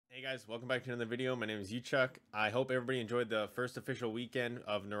Hey guys, welcome back to another video. My name is Uchuk. I hope everybody enjoyed the first official weekend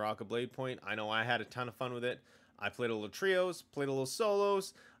of Naraka Bladepoint. I know I had a ton of fun with it. I played a little trios, played a little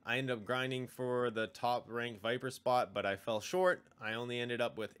solos. I ended up grinding for the top ranked Viper spot, but I fell short. I only ended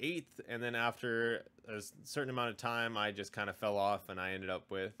up with 8th, and then after a certain amount of time, I just kind of fell off, and I ended up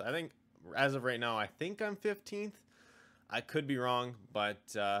with, I think, as of right now, I think I'm 15th. I could be wrong,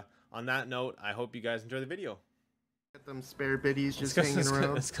 but on that note, I hope you guys enjoy the video. Got them spare biddies just hanging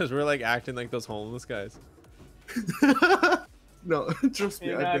around. It's because we're like acting like those homeless guys. No, trust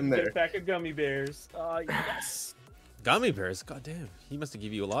me, I've been there. Get back of gummy bears. Yes. Gummy bears? God damn. He must have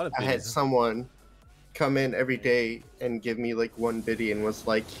given you a lot of biddies. I had someone come in every day and give me like one biddy and was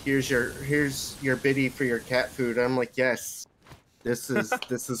like, here's your biddy for your cat food. I'm like, yes. This is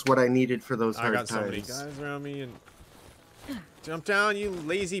what I needed for those hard times. I got so many guys around me and jump down, you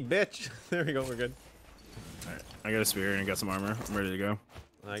lazy bitch. There we go, we're good. Alright, I got a spear and I got some armor. I'm ready to go.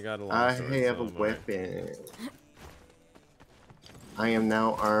 I got a lot. I have a weapon. I am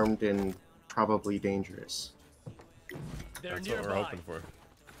now armed and probably dangerous. That's what we're hoping for.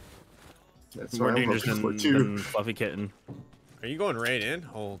 That's more what I'm dangerous hoping for too. than Fluffy Kitten. Are you going right in?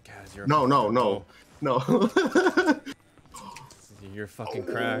 Oh, Kaz, you're No. You're fucking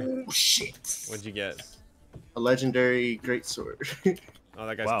cracked. Oh shit! What'd you get? A legendary greatsword. Oh,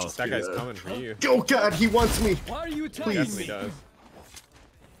 that guy's coming for you. Oh god, he wants me. Why are you attacking Please. me? He does.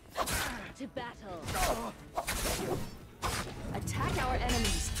 To battle. Attack our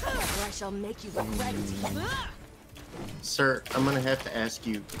enemies, or I shall make you regret it. Sir, I'm gonna have to ask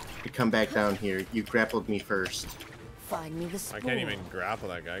you to come back down here. You grappled me first. Find me the I spool. can't even grapple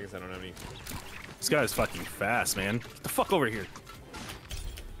that guy because I don't have any. This guy's fucking fast, man. Get the fuck over here.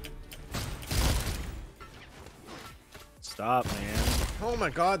 Stop, man. Oh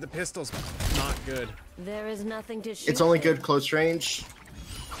my god, the pistol's not good. There is nothing to shoot. It's only good close range.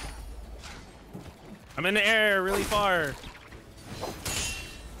 I'm in the air really far.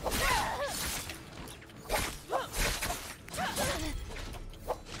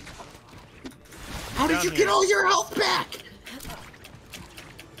 How did you get all your health back?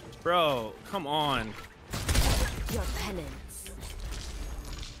 Bro, come on. Your penance.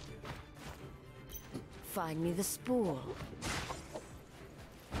 Find me the spool.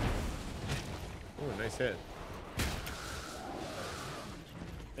 Oh, nice hit.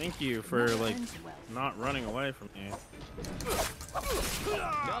 Thank you for, like, not running away from me.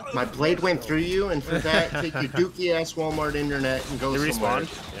 My blade went through you, and for that, take your dookie ass Walmart internet and go They somewhere.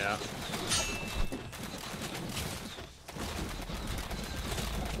 respawn? Yeah.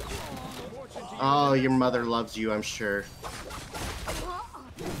 Oh, your mother loves you, I'm sure.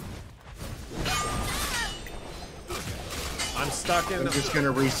 I'm stuck in I'm the... just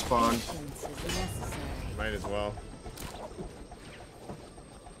gonna respawn. Might as well.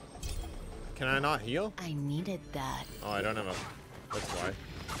 Can I not heal? I needed that. Oh, I don't have a... That's why.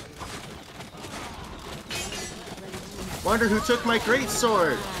 Wonder who took my great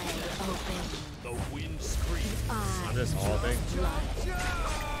sword. The wind screams. I'm just halting.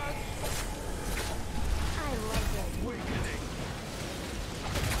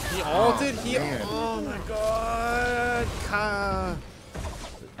 He ulted? He... man. Oh my god!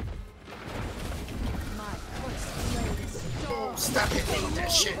 Stop hitting me with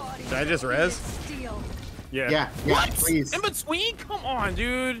that shit. Did I just res? Yeah, What? please. In between? Come on,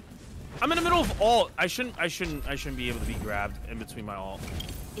 dude. I'm in the middle of ult. I shouldn't be able to be grabbed in between my ult.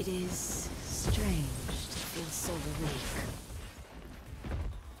 It is strange to feel so weak.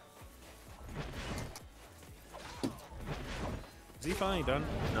 Is he finally done?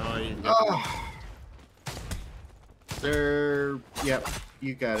 No, you... Oh. Sir, yep,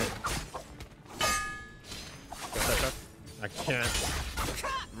 you got it. Got that shot? I can't.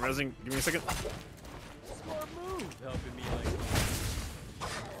 I'm resing. Give me a second. Smart move, helping me like.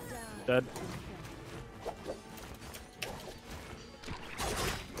 Dead.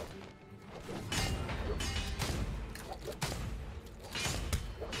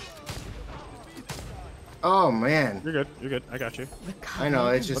 Oh man, You're good. You're good. I got you. I know,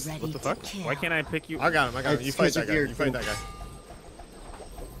 it's just- What the fuck? Why can't I pick you? I got him, I got him. It's You fight that because guy. of your You fight that thing. guy.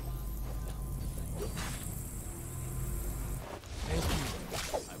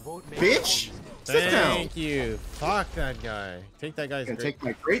 I won't make bitch! Sit down. Thank you. Fuck that guy. Take that guy's I can great... take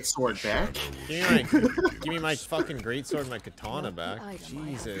my great sword back. Give me my fucking greatsword and my katana back.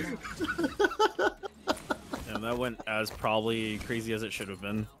 Jesus. And that went as probably crazy as it should have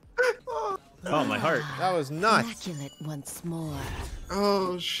been. Oh, my heart. That was nuts. Immaculate once more.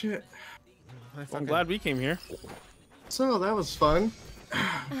 Oh shit. I'm glad we came here. So that was fun.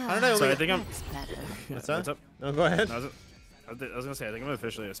 How did I So I only... think I'm. That's better. What's that? What's up? No, go ahead. I I was gonna say, I think I'm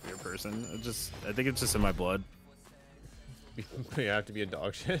officially a spear person. I think it's just in my blood. You have to be a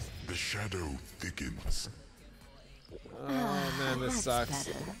dog shit. The shadow thickens. Oh man, this That's sucks.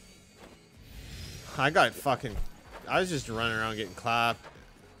 better. I was just running around getting clapped.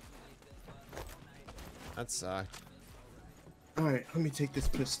 That sucked. All right, let me take this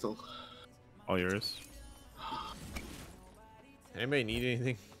pistol. All yours. Anybody need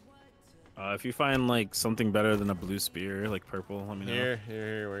anything? If you find like something better than a blue spear, like purple, let me know.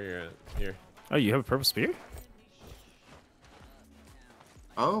 Here, where you at? Here. Oh, you have a purple spear?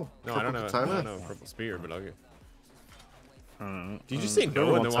 Oh, No, I don't know. I katana? don't know a purple spear, but I'll get. I don't know. Did you just say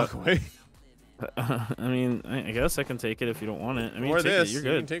no and then walk away? I mean, I guess I can take it if you don't want it. I mean, Or take this. it. You're You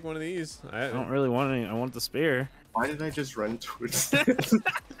can good. take one of these. I don't really want any. I want the spear. Why did I just run towards this?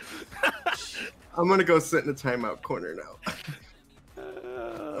 I'm gonna go sit in the timeout corner now.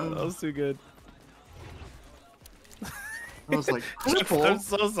 That was too good. I was like, purple? I'm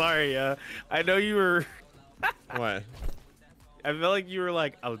so sorry. I know you were. What? I felt like you were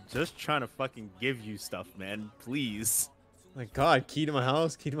like, I was just trying to fucking give you stuff, man. Please. My God, key to my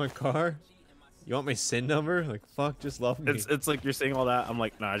house, key to my car. You want my SIN number? Like, fuck, just love me. It's like you're saying all that. I'm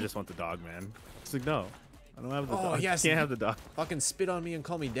like, nah, I just want the dog, man. It's like, no, I don't have the dog. yes. I can't have the dog. Fucking spit on me and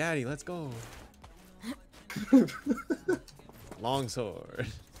call me daddy. Let's go. Long sword.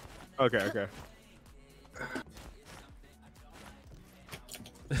 Okay.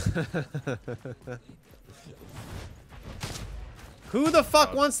 Who the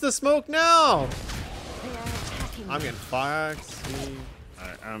fuck wants to smoke now? They are attacking I'm me. getting fucked.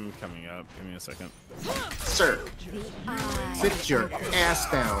 Alright, I'm coming up. Give me a second. Sir, The eye. sit your ass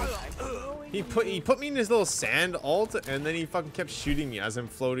down. He put me in his little sand alt, and then he fucking kept shooting me as I'm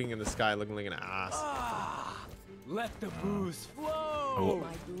floating in the sky, looking like an ass. Let the booze flow.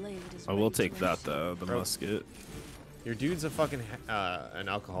 My blade is I will ready to take that rest. though. The musket. Your dude's a fucking an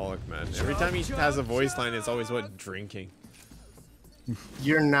alcoholic, man. Every time he has a voice line, it's always what drinking.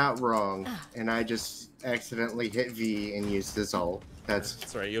 You're not wrong, and I just accidentally hit V and used his ult.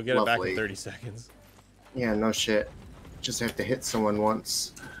 That's right. You'll get it back Lovely. in 30 seconds. Yeah, no shit. Just have to hit someone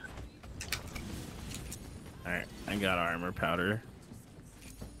once. Alright, I got armor powder.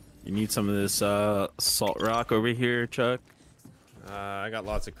 You need some of this salt rock over here, Chuck? I got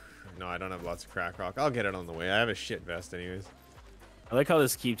lots of. No, I don't have lots of crack rock. I'll get it on the way. I have a shit vest, anyways. I like how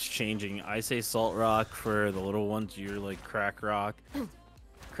this keeps changing. I say salt rock for the little ones. You're like crack rock,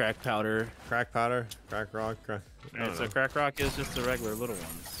 crack powder. Crack powder, crack rock, crack. I Alright, don't so know. crack rock is just the regular little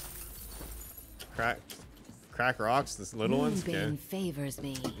ones. Crack rocks, the little ones. Moonbeam Okay. favors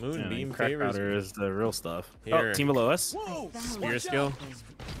me. Moonbeam crack favors. powder is the real stuff. Here. Oh, team below us. Whoa! Found Spear it. skill.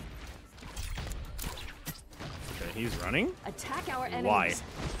 Okay, he's running. Attack our enemies. Why?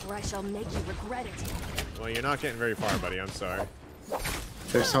 Or I shall make you regret it. Well, you're not getting very far, buddy. I'm sorry.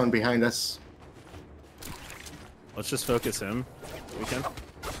 There's someone behind us. Let's just focus him. We can.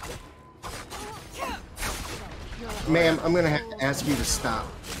 Ma'am, I'm gonna have to ask you to stop.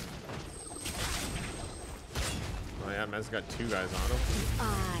 Oh yeah, Mez's got 2 guys on him.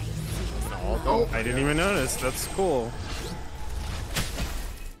 I All Oh, I didn't even notice. That's cool.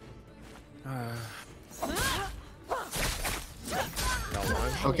 got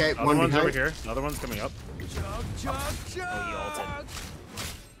one. okay, Other one one's over behind. here. Another one's coming up. Chug. Oh, he ulted.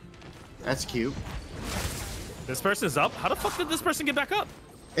 That's cute. This person's up. How the fuck did this person get back up?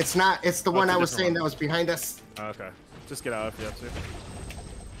 It's not. It's the Oh, one it's a I was different saying one. that was behind us. Oh, okay. Just get out if you have to.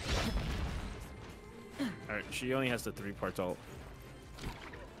 Alright, she only has the 3 parts ult.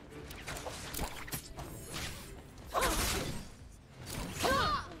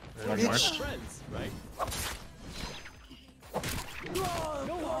 One more. Bitch. Friends, right? No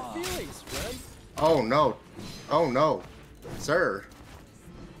hard feelings, friend. Oh no. Oh no. Sir.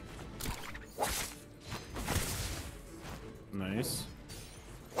 Nice.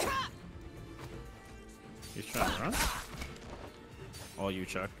 He's trying to run. All you,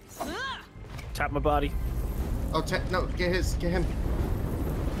 Chuck. Tap my body. Oh, no, get him.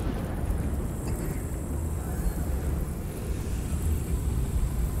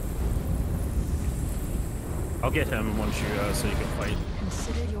 I'll get him once you, so you can fight.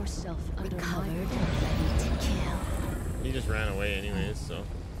 consider yourself under recovered and ready to kill. He just ran away anyways, so.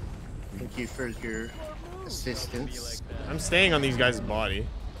 Thank you for your assistance. I'm staying on these guys' body.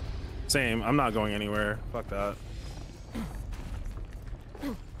 Same. I'm not going anywhere. Fuck that.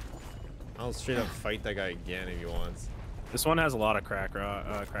 I'll straight up fight that guy again if he wants. This one has a lot of crack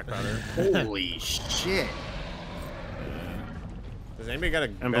powder. Holy shit. Does anybody got a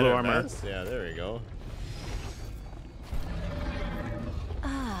blue better armor. vest? Yeah, there we go.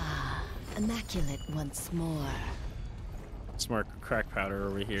 Ah, immaculate once more. Smart crack powder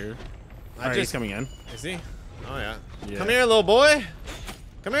over here. I Alright, just he's coming in. Is he? Oh yeah. Yeah. Come here, little boy.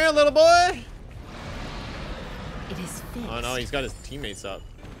 Come here, little boy. It is fixed. Oh no, he's got his teammates up.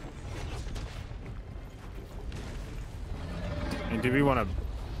 And do we want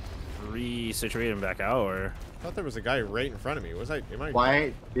to re-situate him back out, or? I thought there was a guy right in front of me. Was I? Am I?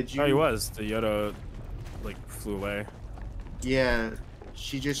 Why did you? Oh, he was. The Yoda, like, flew away. Yeah,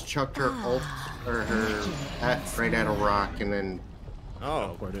 she just chucked her ult or her right at a rock and then.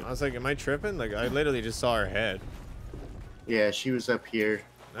 Oh, Teleported. I was like, am I tripping? Like, I literally just saw her head. Yeah, she was up here.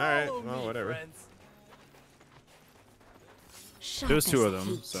 All right, Follow well, me, whatever. friends. Sharp There's two as of them,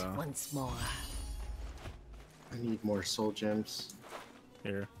 heat so. Once more. I need more soul gems.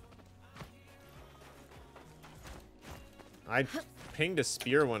 Here. I pinged a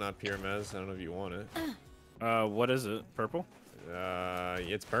spear one up here, Mez. I don't know if you want it. What is it? Purple?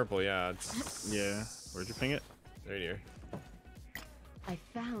 It's purple, yeah. It's Yeah. Where'd you ping it? right here. I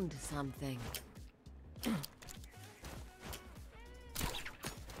found something.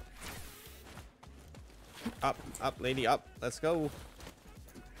 Up, lady, up. Let's go.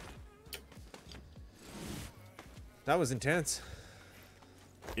 That was intense.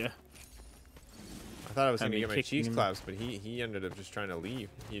 Yeah. I thought I was I gonna mean, get my kicking cheese him. claps, but he ended up just trying to leave.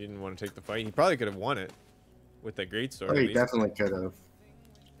 He didn't want to take the fight. He probably could have won it with that great sword. Oh, at he least. definitely could have.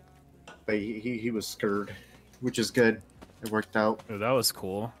 But he was scared, which is good. It worked out. Oh, that was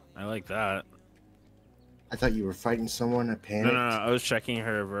cool. I like that. I thought you were fighting someone. I No, panicked. no, no. I was checking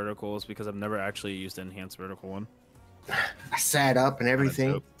her verticals because I've never actually used the enhanced vertical one. I sat up and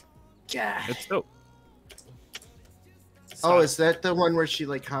everything. dope. God. It's dope. Oh, is that the one where she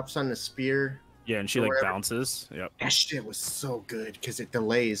like hops on the spear? Yeah, and she Or like wherever. bounces. Yep. That shit was so good because it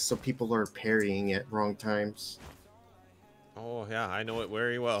delays, so people are parrying at wrong times. Oh yeah, I know it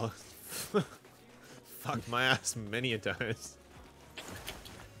very well. Fuck my ass many a times.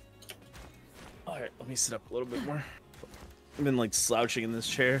 All right, let me sit up a little bit more. I've been like slouching in this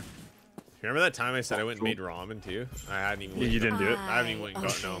chair. Remember that time I said I went and made ramen too? I hadn't even. You didn't do it. I haven't even went and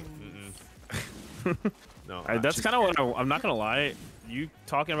got no. Mm-mm. No. That's kind of what I'm not gonna lie. You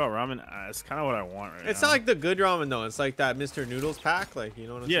talking about ramen? It's kind of what I want right now. It's not like the good ramen though. It's like that Mr. Noodles pack. Like you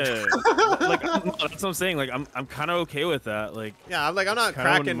know what I'm saying? Yeah, like that's what I'm saying. Like I'm kind of okay with that. Like Yeah, I'm not Kinda wouldn't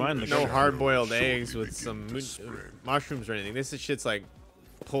cracking mind the no good hard-boiled eggs with some mushrooms or anything. This is shit's like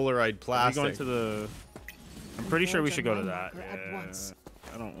Polaroid we plastic. going to the. I'm pretty sure we Forge should a go to mind that. marker at once.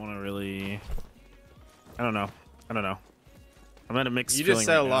 I don't want to really. I don't know. I'm at a mixed You feeling just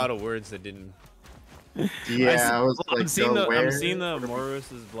said right a now. lot of words that didn't. Yeah, I was like, I'm seeing go where? I'm seeing the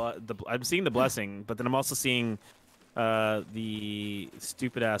Moros's blood. I'm seeing the blessing, but then I'm also seeing the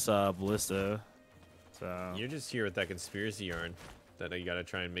stupid ass ballista. So You're just here with that conspiracy yarn that you gotta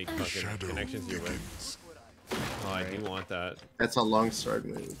try and make fucking Shadow connections here with. thickens. Oh, I do want that. That's a long sword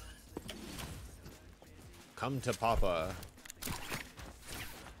move. Come to Papa.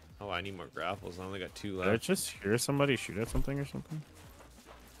 Oh, I need more grapples. I only got 2 did I left. just hear somebody shoot at something or something?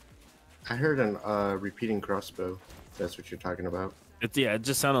 I heard an repeating crossbow. If that's what you're talking about. It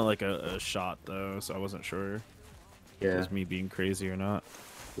just sounded like a shot though, so I wasn't sure if it Yeah. was me being crazy or not.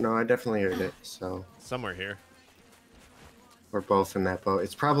 No, I definitely heard it. So Somewhere here. we're both in that boat.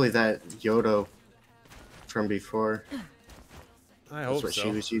 It's probably that Yodo from before. I That's hope what so. she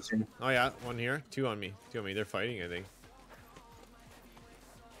was using. Oh yeah, 1 here. 2 on me. 2 on me. They're fighting, I think.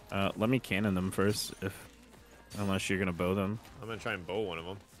 Let me cannon them first, unless you're gonna bow them. I'm gonna try and bow one of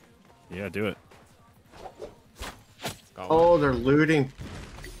them. Yeah, do it. Got one. Oh, they're looting.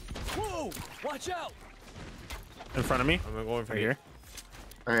 Whoa! Watch out! In front of me, I'm gonna go in for right you. here.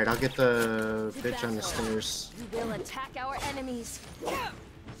 All right, I'll get the bitch on the stairs. We will attack our enemies.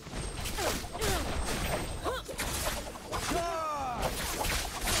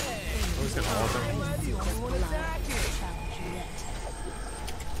 Who's gonna ult him?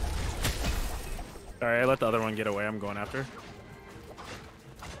 All right, I let the other one get away. I'm going after.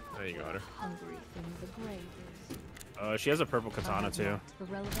 There you got her. Hungry from the grave She has a purple katana is too. the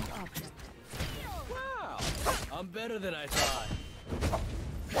relevant object. Wow! I'm better than I thought.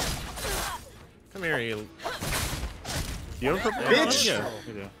 Come here, you. You have a purple Bitch! katana? Yeah.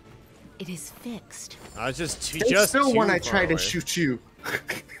 you do. It is fixed. I was just They just still too when I far try to away. shoot you.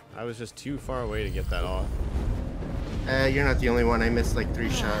 I was just too far away to get that off. You're not the only one. I missed like 3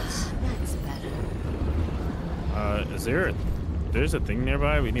 shots. That's better. Is there? There's a thing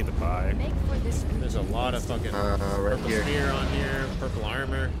nearby. We need to buy. Make for this. There's a lot of fucking Right purple here. spear on here, purple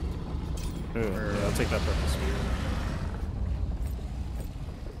armor. Ooh, yeah, I'll take that purple spear.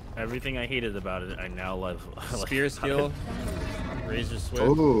 Everything I hated about it, I now love. Spear skill, razor swift.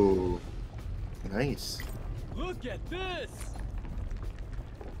 Oh, nice. Look at this.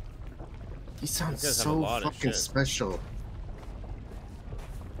 He sounds You guys have a so lot of fucking shit. special.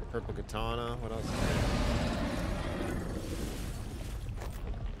 Purple katana. What else?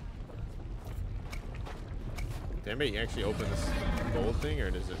 Did anybody actually open this gold thing, or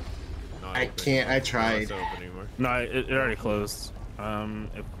does it not? I open? can't. I No, it's tried. not open anymore. No, it already closed.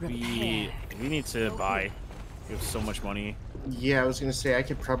 If we need to buy, we have so much money. Yeah, I was gonna say I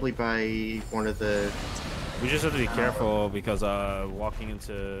could probably buy one of the. We just have to be careful because walking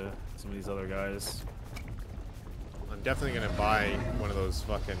into some of these other guys. I'm definitely gonna buy one of those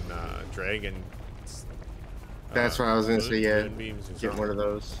fucking dragon. That's what I was gonna say. Yeah, moonbeams or get something. one of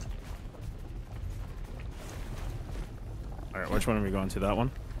those. All right, which one are we going to? That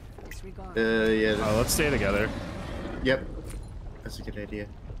one? Disregard. Yeah. Let's stay together. Yep. That's a good idea.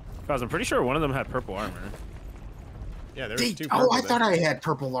 Guys, I'm pretty sure one of them had purple armor. Yeah, there was two. Oh, purple I there. thought I had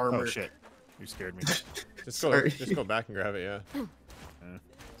purple armor. Oh shit, you scared me. Just go back and grab it. Yeah.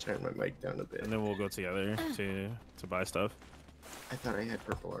 Turn my mic down a bit. And then we'll go together to buy stuff. I thought I had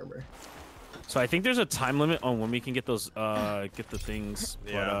purple armor. So I think there's a time limit on when we can get those get the things.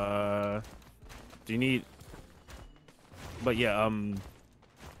 Yeah. But do you need? But yeah,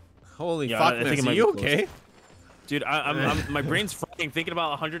 Holy Yeah, fuck, I think it Mezza, might you be okay? dude, I'm my brain's fucking thinking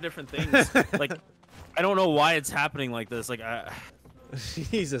about 100 different things. Like, I don't know why it's happening like this. Like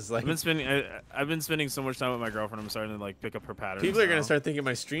Jesus, like I've been spending so much time with my girlfriend. I'm starting to like pick up her patterns. people are gonna now. start thinking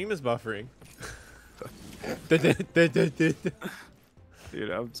my stream is buffering. Dude,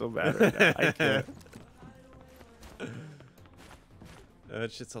 I'm so bad right now. I can't.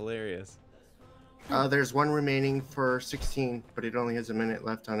 That shit's hilarious. There's one remaining for 16, but it only has a minute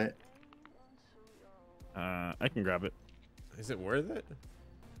left on it. I can grab it. Is it worth it?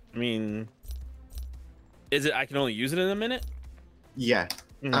 I mean, is it? I can only use it in a minute. Yeah.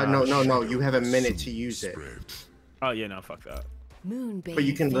 Nah, No. You have a minute to use it, Spread. Oh yeah, no, fuck that. but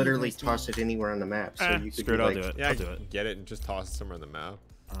you can literally toss it anywhere on the map. So you could Screw it, be I'll like, do it. Yeah, I'll do it. get it and just toss it somewhere on the map.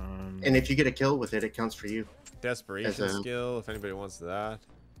 and if you get a kill with it, it counts for you. Desperation As a- skill, if anybody wants that.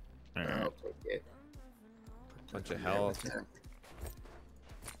 All right. I'll take it. Bunch of health.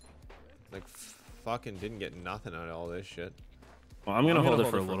 Like, fucking didn't get nothing out of all this shit. Well, I'm gonna hold it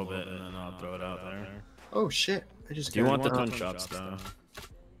for a little bit and then I'll throw it out there. Oh shit! I just Do you got want the one. gunshots though?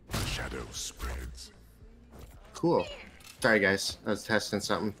 Shadow spreads. Cool. Sorry guys, I was testing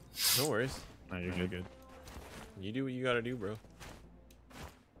something. No worries. No, you're good. You do what you gotta do, bro.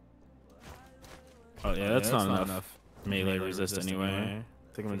 Oh yeah, that's not enough melee resist anyway. I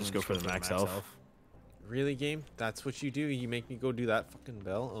think I'm gonna just go for the max health. Really, game? That's what you do? You make me go do that fucking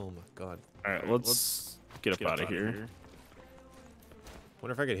bell? Oh my god. All right, let's get up out of here.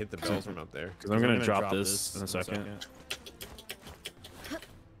 Wonder if I could hit the bells from up there. Because I'm gonna drop this in a second.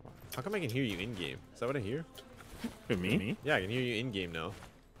 How come I can hear you in game? Is that what I hear? Who, me? Yeah, I can hear you in game now.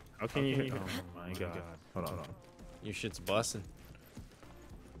 How can you hear? Oh my god. Hold on. Your shit's bussin'.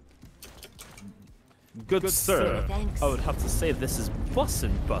 Good sir. Thanks. I would have to say this is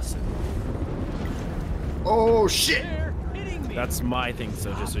bussin'. Oh shit! They're hitting me. That's my thing,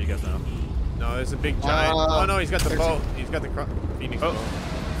 so just so you guys know. No, there's a big giant. Oh no, he's got the there's bow. He's got the Phoenix Oh,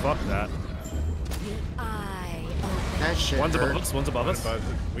 bow. fuck that. I That shit One's above hurt. us. One's above us. But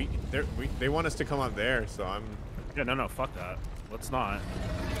they want us to come up there, so I'm. Yeah, no, fuck that. Let's not.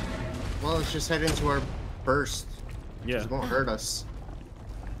 Well, let's just head into our burst. Yeah. It won't hurt us.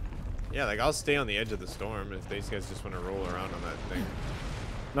 Yeah, like I'll stay on the edge of the storm if these guys just want to roll around on that thing.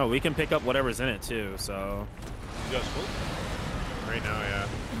 No, we can pick up whatever's in it too. So. Right now,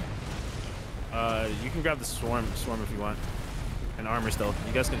 yeah. You can grab the swarm if you want, and armor still.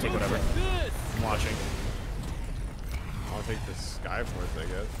 You guys can take whatever. This. I'm watching. I'll take the Sky Force, I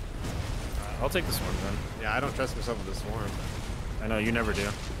guess. I'll take the swarm then. Yeah, I don't trust myself with the swarm. I know you never do.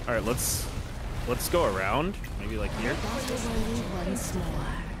 All right, let's go around. Maybe like here. once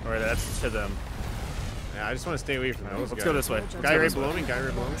more. Or that's to them. Yeah, I just want to stay away from those Let's guys. go this way. Guy right this way. below me. Guy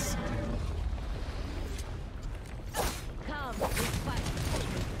right below me. Come, we fight.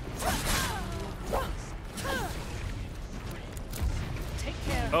 Take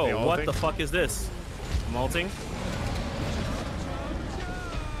care. Oh, They what ulting? the fuck is this? I'm ulting.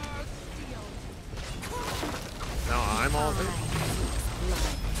 Now I'm all there.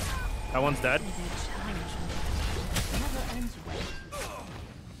 That one's dead.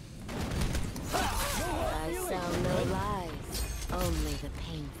 I sound no lies, only the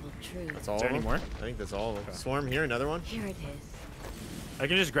painful truth. That's all Is there of any them? more? I think that's all of them. Swarm here, another one. Here it is. I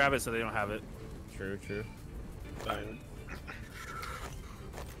can just grab it so they don't have it. True, true.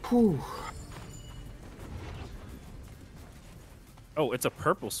 Whew. Oh, it's a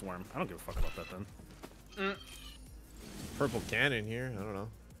purple swarm. I don't give a fuck about that then. Purple cannon here. I don't know.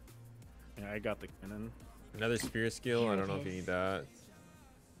 Yeah, I got the cannon. Another spear skill. I don't know if you need that.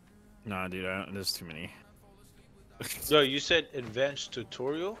 Nah, dude, there's too many. So you said advanced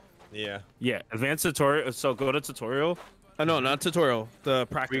tutorial? Yeah. Yeah, advanced tutorial. So go to tutorial. No, not tutorial. The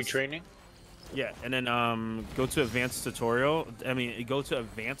practice. Free training? Yeah, and then go to advanced tutorial. I mean, go to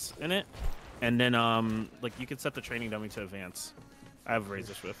advanced in it, and then like you can set the training dummy to advance. I have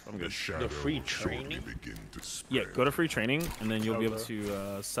Razor Swift. I'm The good. shadow free will shortly training? begin to spread. Yeah, go to free training, and then you'll be able Okay.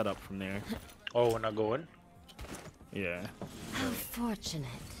 to set up from there. Oh, when I go in? Yeah. How fortunate.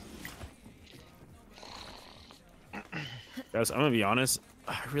 Guys, I'm gonna be honest.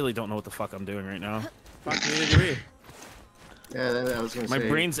 I really don't know what the fuck I'm doing right now. Fuck, neither do we. Yeah, I was gonna My say.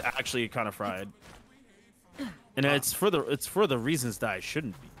 brain's actually kind of fried, and it's for the reasons that I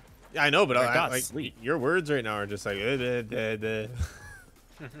shouldn't be. Yeah, I know, but I got like sleep. your words right now are just like The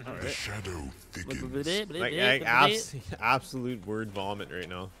shadow thickens. like absolute word vomit right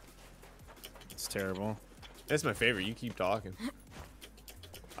now. It's terrible. That's my favorite. You keep talking.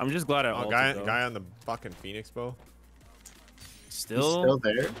 I'm just glad I Oh, ulted, though. guy on the fucking Phoenix bow. He's Still, still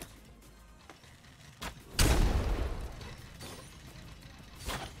there.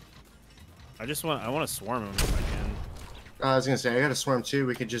 I want to swarm him if I can. I was gonna say I got a swarm too.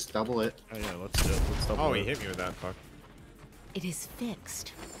 We could just double it. Oh yeah, let's do it. Let's double Oh, it. he hit me with that. Fuck. It is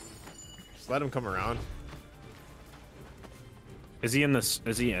fixed. Just let him come around. Is he in this?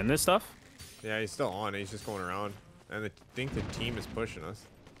 Is he in this stuff? Yeah, he's still on. He's just going around. And I think the team is pushing us.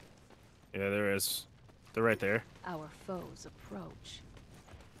 Yeah, there is. They're right there. Our foes approach.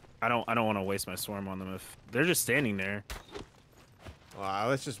 I don't want to waste my swarm on them if they're just standing there. Well,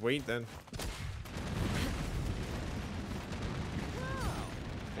 let's just wait then.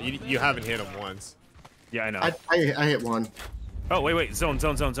 You haven't hit him once. Yeah, I know. I hit one. Oh wait, zone.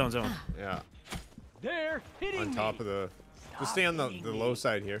 Yeah. They're hitting On top me. of the. Just stay on the low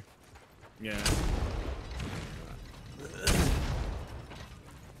side here. Yeah.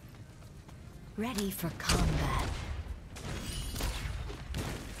 Ready for combat.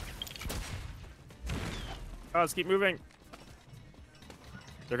 Oh, let's keep moving.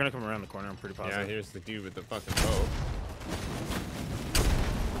 They're gonna come around the corner. I'm pretty Yeah, positive. here's the dude with the fucking bow.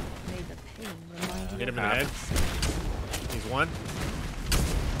 May the pain remind you Hit him of in the head. He's one.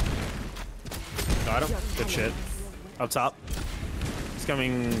 Got him. Good shit. Up top. He's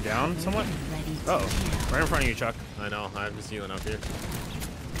coming down somewhat. ready to Oh, kill. right in front of you, Chuck. I know. I'm just healing up here.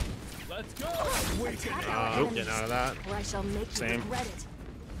 Let's go. Getting out of that. Or I shall make Same. you regret it.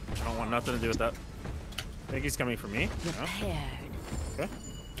 I don't want nothing to do with that. I think he's coming for me. No? Prepared. Okay.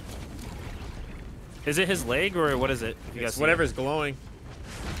 Is it his leg or what is it? If you guys It's see whatever's glowing.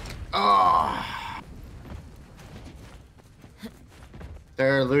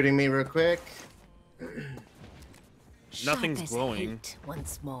 They're eluding me real quick. Nothing's Sharp as glowing. hate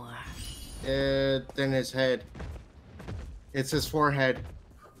Once more. Then his head. It's his forehead.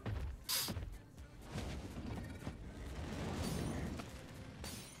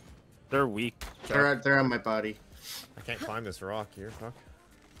 They're weak. Chuck. They're on my body. I can't climb this rock here. Fuck.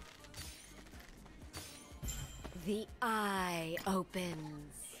 The eye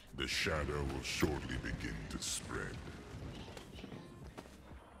opens. The shadow will shortly begin to spread.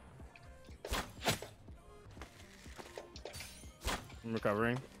 I'm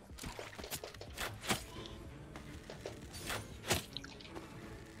recovering.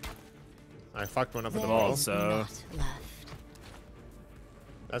 I fucked one up with the There ball. is so- not left.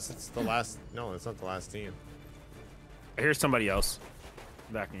 It's the last. No, it's not the last team. I hear somebody else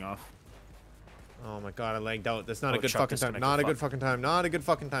backing off. Oh my god, I lagged out. That's not Oh, a good Chuck fucking time. disconnected. Not a good Fuck. fucking time. Not a good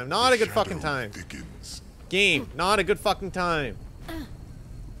fucking time. Not a good fucking Shadow time. thickens. Game. Not a good fucking time.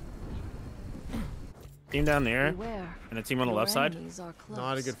 Team down there Beware. and a team on the Your left side. enemies are close.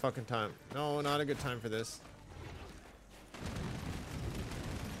 Not a good fucking time. No, not a good time for this.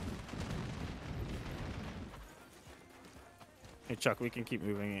 Hey Chuck, we can keep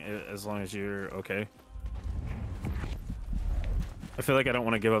moving as long as you're okay. I feel like I don't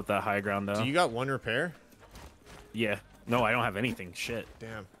want to give up that high ground though. Do you got one repair? Yeah. No, I don't have anything. Shit.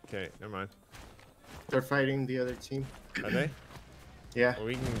 Damn. Okay, never mind. They're fighting the other team. Are they? Yeah. Well,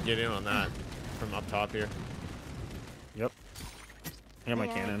 we can get in on that from up top here. Yep. Here my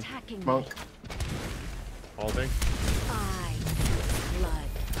They're cannon. attacking me. Monk. Holding. Eye. Blood.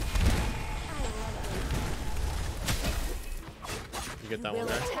 You get that We'll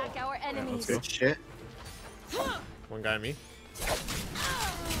one guy. attack our enemies. Good shit. One guy me.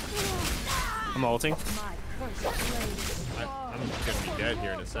 I'm ulting. My first blade. I'm gonna be dead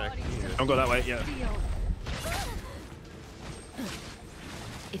here in a sec. Jesus. Don't go that way. Yeah.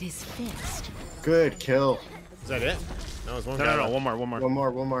 It is fixed. Good kill. Is that it? No, it's one No, guy no, no, left. one more, one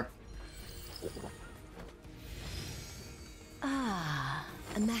more. One more. Ah,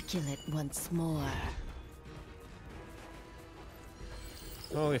 immaculate once more.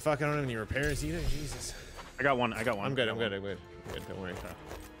 Holy fuck! I don't have any repairs either. Jesus. I got one. I got one. I'm good. I'm good. I'm good. Don't worry.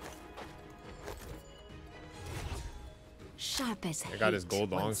 Sharp as I got his hate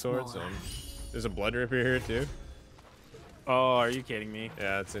gold once longsword. So more. there's a blood ripper here too. Oh, are you kidding me?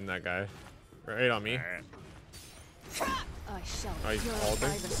 Yeah, it's in that guy. Right on me. All right. I shall Oh, he's purify altar?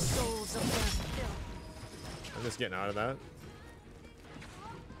 the souls of their filth. I'm just getting out of that.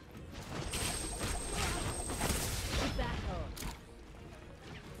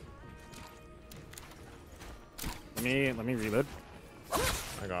 Let me reload.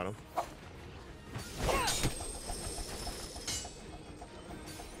 I got him.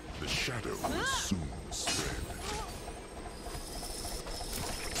 The shadow will soon spread.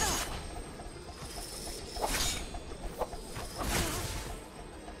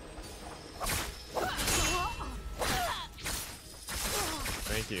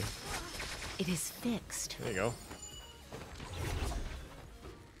 Thank you. It is fixed. There you go.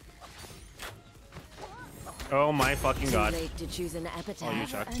 Oh my fucking Too god. late to choose an epitaph. you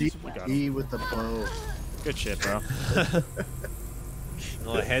shot. and You well. got E with the bow. Good shit, bro.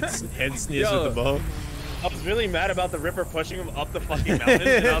 Oh, head sneeze Yo. with the bow. I was really mad about the Ripper pushing him up the fucking mountain,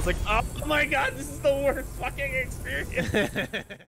 and I was like, oh my god, this is the worst fucking experience.